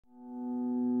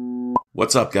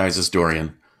What's up, guys? It's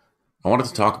Dorian. I wanted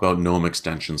to talk about GNOME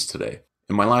extensions today.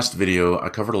 In my last video, I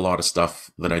covered a lot of stuff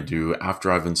that I do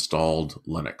after I've installed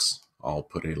Linux. I'll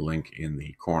put a link in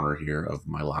the corner here of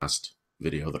my last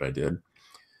video that I did.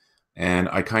 And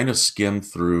I kind of skimmed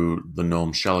through the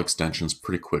gnome-shell extensions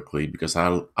pretty quickly because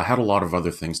I had a lot of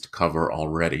other things to cover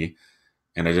already,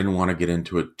 and I didn't want to get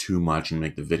into it too much and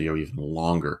make the video even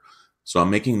longer. So I'm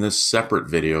making this separate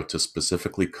video to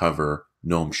specifically cover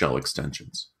gnome-shell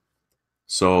extensions.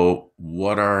 So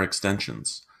what are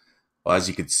extensions? Well, as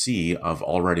you can see, I've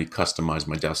already customized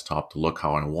my desktop to look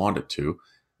how I want it to,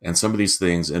 and some of these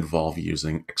things involve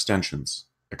using extensions.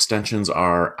 Extensions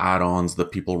are add-ons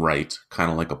that people write, kind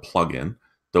of like a plugin,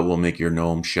 that will make your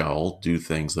GNOME shell do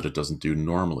things that it doesn't do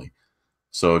normally.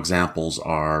 So examples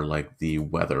are like the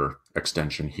weather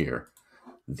extension here,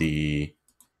 the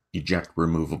eject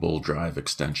removable drive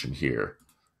extension here,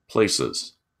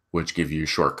 places, which give you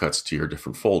shortcuts to your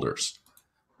different folders,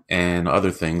 and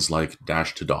other things like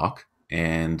dash to dock,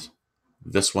 and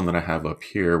this one that I have up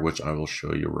here, which I will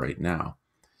show you right now.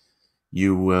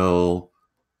 You will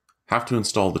have to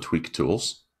install the tweak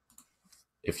tools.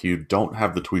 If you don't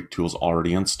have the tweak tools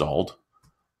already installed,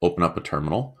 open up a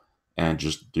terminal and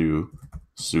just do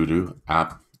sudo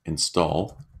apt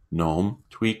install gnome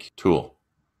tweak tool.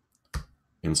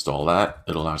 Install that.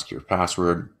 It'll ask your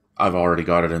password. I've already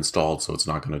got it installed, so it's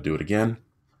not going to do it again.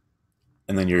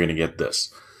 And then you're going to get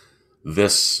this.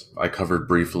 This I covered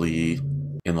briefly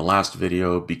in the last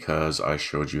video because I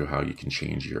showed you how you can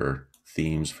change your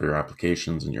themes for your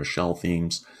applications and your shell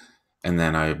themes. And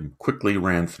then I quickly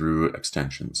ran through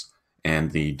extensions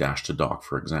and the dash to dock,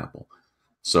 for example.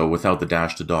 So without the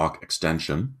dash to dock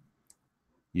extension,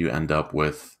 you end up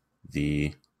with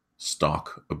the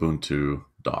stock Ubuntu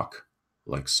dock,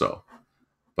 like so.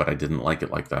 But I didn't like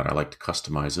it like that. I like to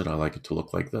customize it. I like it to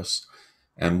look like this.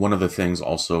 And one of the things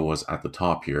also was at the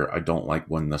top here, I don't like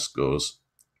when this goes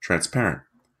transparent.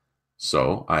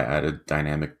 So I added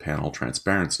dynamic panel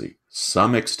transparency.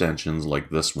 Some extensions like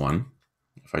this one,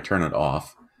 if I turn it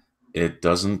off, it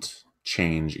doesn't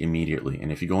change immediately.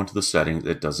 And if you go into the settings,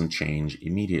 it doesn't change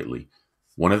immediately.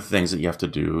 One of the things that you have to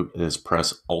do is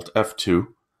press Alt F2.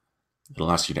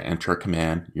 It'll ask you to enter a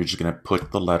command. You're just going to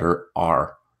put the letter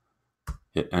R.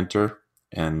 Hit enter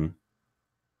and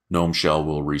GNOME shell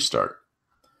will restart.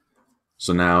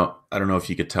 So now, I don't know if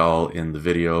you could tell in the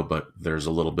video, but there's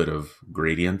a little bit of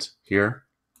gradient here.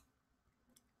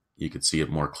 You could see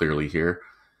it more clearly here.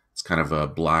 It's kind of a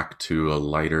black to a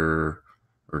lighter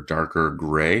or darker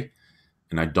gray.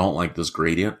 And I don't like this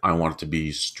gradient. I want it to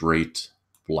be straight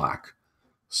black.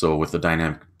 So with the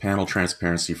dynamic panel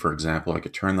transparency, for example, I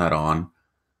could turn that on,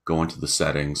 go into the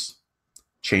settings,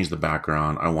 change the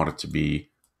background. I want it to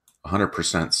be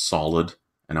 100% solid,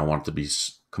 and I want it to be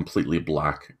completely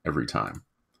black every time.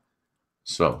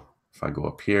 So if I go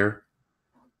up here,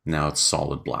 now it's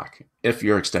solid black. If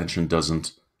your extension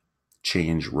doesn't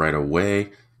change right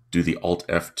away, do the Alt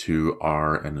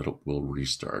F2R and it will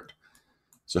restart.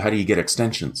 So how do you get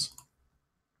extensions?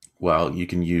 Well, you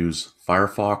can use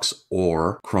Firefox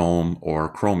or Chrome or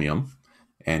Chromium.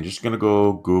 And you're just going to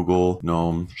go Google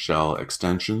GNOME shell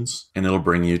extensions, and it'll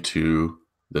bring you to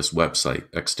this website,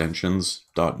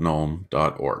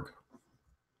 extensions.gnome.org.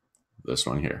 This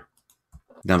one here.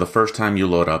 Now, the first time you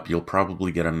load up, you'll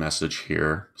probably get a message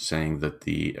here saying that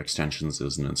the extensions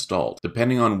isn't installed.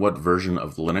 Depending on what version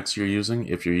of Linux you're using,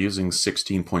 if you're using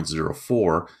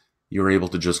 16.04, you're able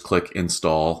to just click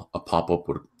install. A pop-up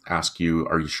would ask you,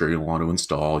 are you sure you want to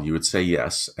install? You would say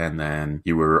yes, and then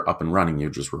you were up and running. You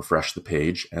just refresh the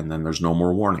page, and then there's no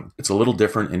more warning. It's a little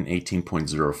different in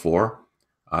 18.04.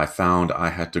 I found I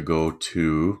had to go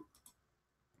to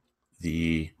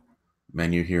the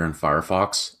menu here in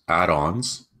Firefox,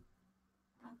 add-ons,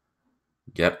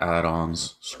 get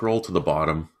add-ons, scroll to the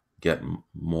bottom, get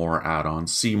more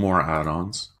add-ons, see more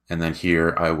add-ons, and then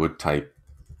here I would type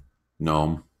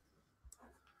GNOME.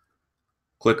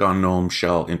 Click on GNOME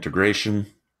shell integration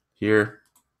here,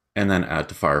 and then add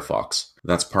to Firefox.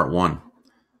 That's part one.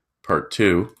 Part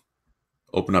two,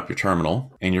 open up your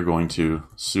terminal, and you're going to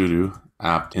sudo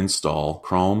apt install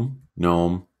Chrome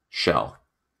GNOME shell.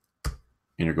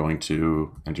 And you're going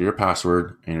to enter your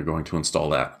password, and you're going to install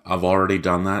that. I've already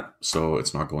done that, so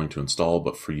it's not going to install,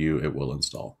 but for you, it will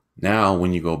install. Now,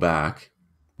 when you go back,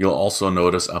 you'll also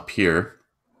notice up here,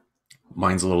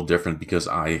 mine's a little different because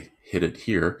I hit it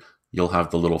here. You'll have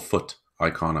the little foot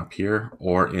icon up here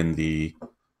or in the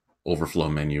overflow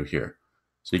menu here.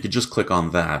 So you could just click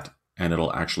on that, and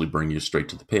it'll actually bring you straight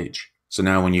to the page. So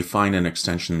now when you find an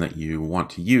extension that you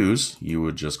want to use, you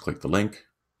would just click the link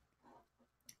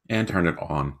and turn it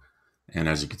on. And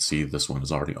as you can see, this one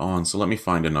is already on. So let me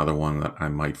find another one that I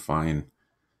might find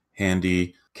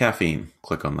handy. Caffeine,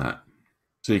 click on that.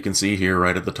 So you can see here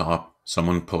right at the top,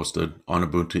 someone posted on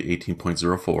Ubuntu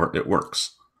 18.04, it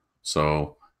works.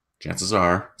 So chances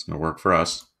are it's going to work for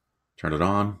us. Turn it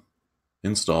on,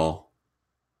 install,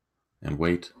 and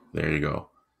wait. There you go.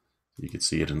 You can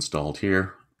see it installed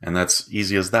here. And that's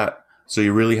easy as that. So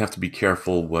you really have to be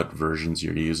careful what versions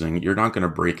you're using. You're not going to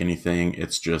break anything.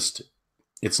 It's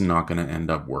not going to end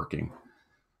up working.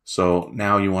 So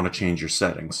now you want to change your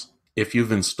settings. If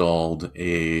you've installed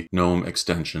a GNOME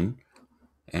extension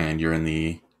and you're in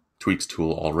the tweaks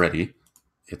tool already,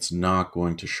 it's not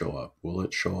going to show up. Will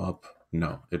it show up?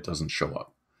 No, it doesn't show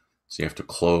up. So you have to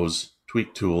close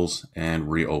tweak tools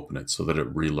and reopen it so that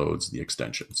it reloads the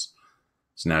extensions.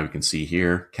 So now you can see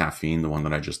here, caffeine, the one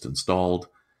that I just installed.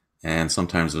 And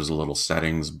sometimes there's a little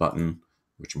settings button,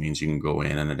 which means you can go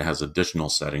in and it has additional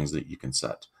settings that you can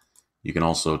set. You can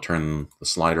also turn the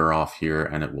slider off here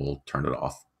and it will turn it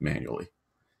off manually.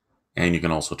 And you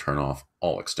can also turn off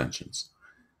all extensions.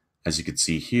 As you can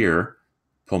see here,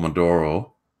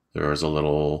 Pomodoro, there is a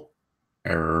little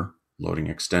error loading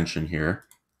extension here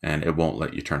and it won't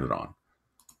let you turn it on.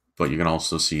 But you can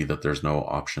also see that there's no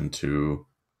option to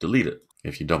delete it.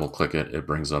 If you double click it, it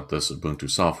brings up this Ubuntu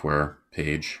software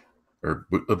page or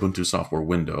Ubuntu software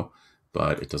window,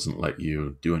 but it doesn't let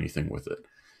you do anything with it.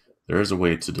 There is a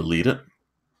way to delete it.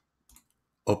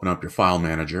 Open up your file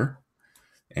manager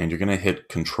and you're going to hit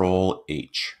Control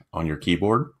H on your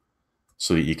keyboard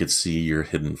so that you can see your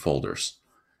hidden folders.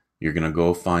 You're going to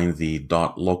go find the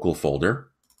 .local folder,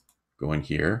 go in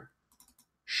here,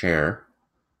 Share,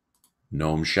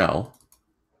 gnome-shell,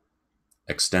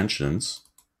 Extensions,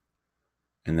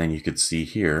 and then you could see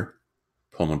here,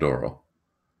 Pomodoro.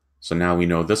 So now we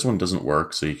know this one doesn't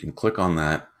work, so you can click on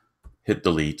that, hit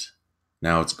delete,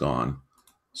 now it's gone.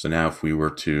 So now if we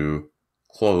were to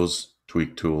close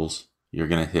Tweak Tools, you're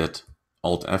going to hit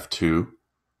Alt F2,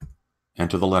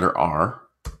 enter the letter R,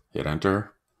 hit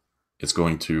enter. It's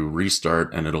going to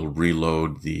restart and it'll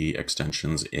reload the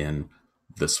extensions in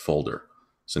this folder.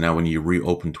 So now when you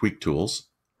reopen Tweak Tools,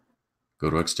 go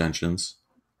to Extensions,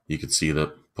 you can see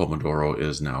that Pomodoro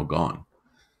is now gone.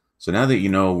 So now that you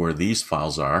know where these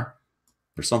files are,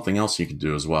 there's something else you can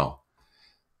do as well.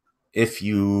 If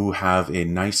you have a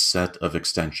nice set of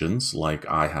extensions like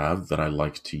I have that I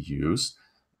like to use,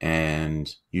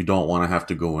 and you don't want to have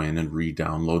to go in and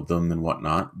re-download them and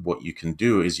whatnot, what you can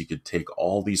do is you could take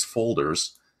all these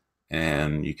folders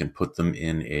and you can put them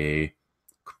in a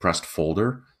compressed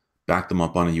folder, back them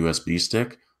up on a USB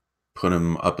stick, put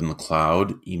them up in the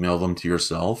cloud, email them to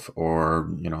yourself, or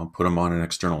put them on an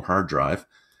external hard drive.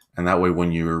 And that way,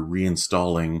 when you're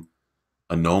reinstalling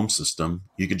a GNOME system,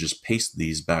 you could just paste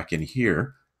these back in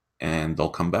here and they'll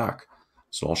come back.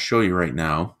 So I'll show you right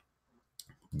now,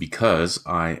 because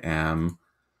I am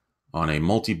on a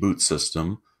multi-boot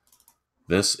system.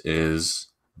 This is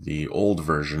the old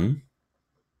version.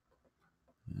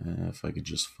 If I could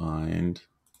just find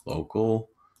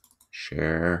local,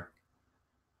 share.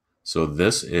 So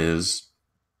this is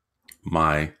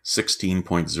my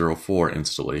 16.04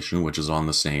 installation, which is on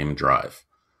the same drive.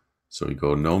 So we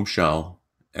go gnome-shell,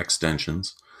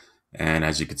 extensions, and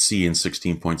as you can see in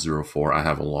 16.04, I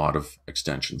have a lot of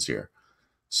extensions here.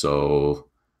 So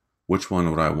which one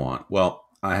would I want? Well,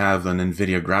 I have an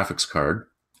NVIDIA graphics card,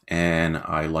 and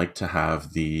I like to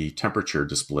have the temperature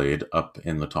displayed up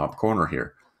in the top corner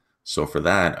here. So for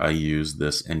that, I use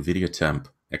this NVIDIA Temp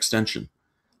extension,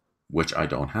 which I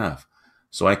don't have.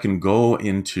 So I can go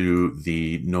into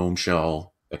the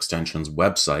gnome-shell extensions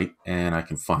website and I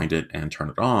can find it and turn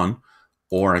it on,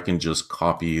 or I can just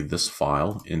copy this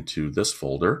file into this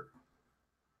folder,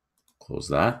 close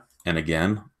that, and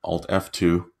again, Alt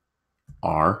F2,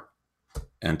 R,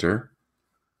 enter,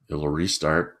 it'll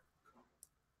restart,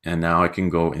 and now I can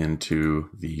go into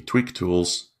the Tweak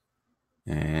Tools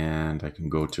and I can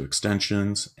go to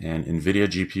Extensions and NVIDIA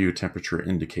GPU Temperature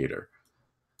Indicator.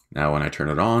 Now when I turn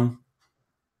it on,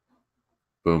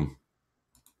 boom,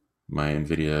 my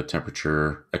NVIDIA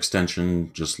temperature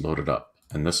extension just loaded up.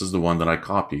 And this is the one that I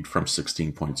copied from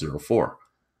 16.04.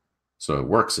 So it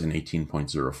works in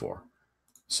 18.04.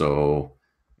 So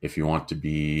if you want to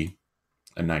be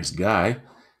a nice guy,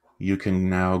 you can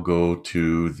now go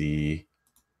to the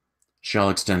Shell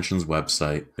Extensions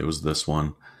website. It was this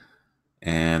one.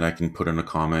 And I can put in a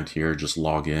comment here, just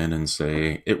log in and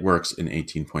say it works in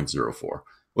 18.04,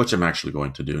 which I'm actually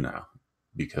going to do now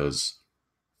because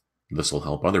this will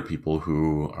help other people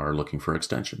who are looking for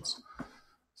extensions.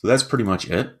 So that's pretty much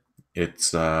it.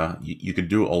 It's you could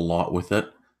do a lot with it.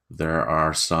 There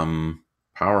are some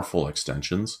powerful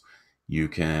extensions. You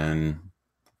can,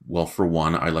 well, for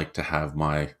one, I like to have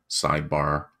my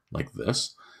sidebar like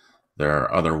this. There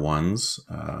are other ones.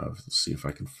 Let's see if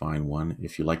I can find one.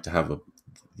 If you like to have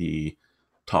the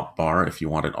top bar, if you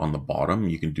want it on the bottom,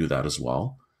 you can do that as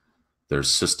well.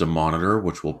 There's system monitor,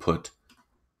 which will put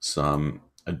some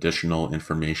additional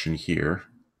information here.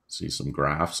 See some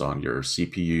graphs on your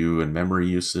CPU and memory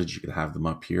usage. You can have them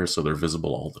up here so they're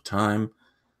visible all the time.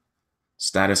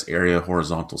 Status area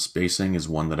horizontal spacing is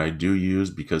one that I do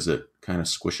use because it kind of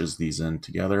squishes these in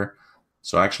together.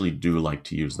 So I actually do like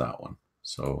to use that one.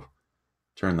 So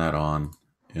turn that on,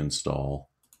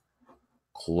 install,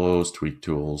 close Tweak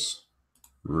Tools,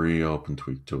 reopen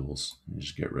Tweak Tools, and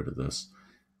just get rid of this.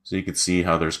 So you can see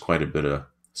how there's quite a bit of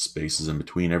spaces in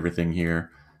between everything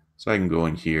here. So I can go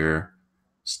in here,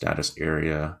 status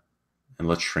area, and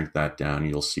let's shrink that down.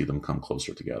 You'll see them come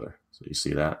closer together. So you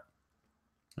see that?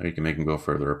 Or you can make them go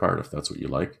further apart if that's what you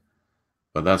like.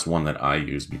 But that's one that I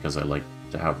use because I like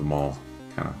to have them all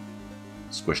kind of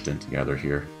squished in together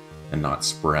here and not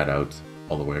spread out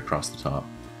all the way across the top.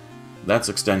 That's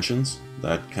extensions.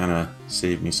 That kind of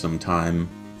saved me some time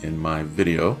in my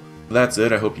video. That's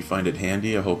it. I hope you find it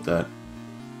handy. I hope that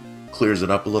clears it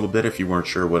up a little bit if you weren't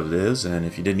sure what it is. And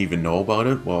if you didn't even know about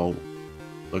it, well,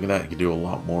 look at that. You can do a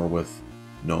lot more with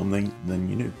GNOME than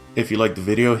you knew. If you liked the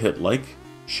video, hit like,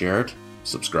 share it,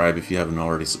 subscribe if you haven't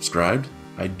already subscribed.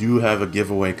 I do have a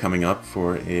giveaway coming up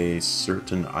for a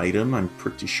certain item. I'm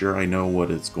pretty sure I know what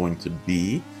it's going to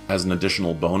be. As an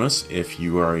additional bonus, if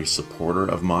you are a supporter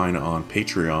of mine on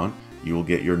Patreon, you will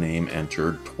get your name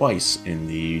entered twice in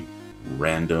the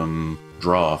random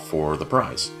draw for the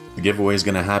prize. The giveaway is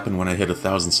going to happen when I hit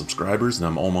 1,000 subscribers, and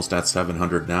I'm almost at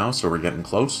 700 now, so we're getting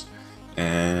close.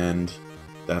 And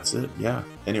that's it, yeah.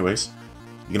 Anyways,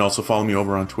 you can also follow me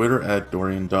over on Twitter at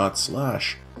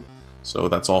Dorian.Slash. So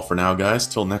that's all for now, guys.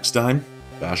 Till next time,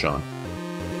 bash on.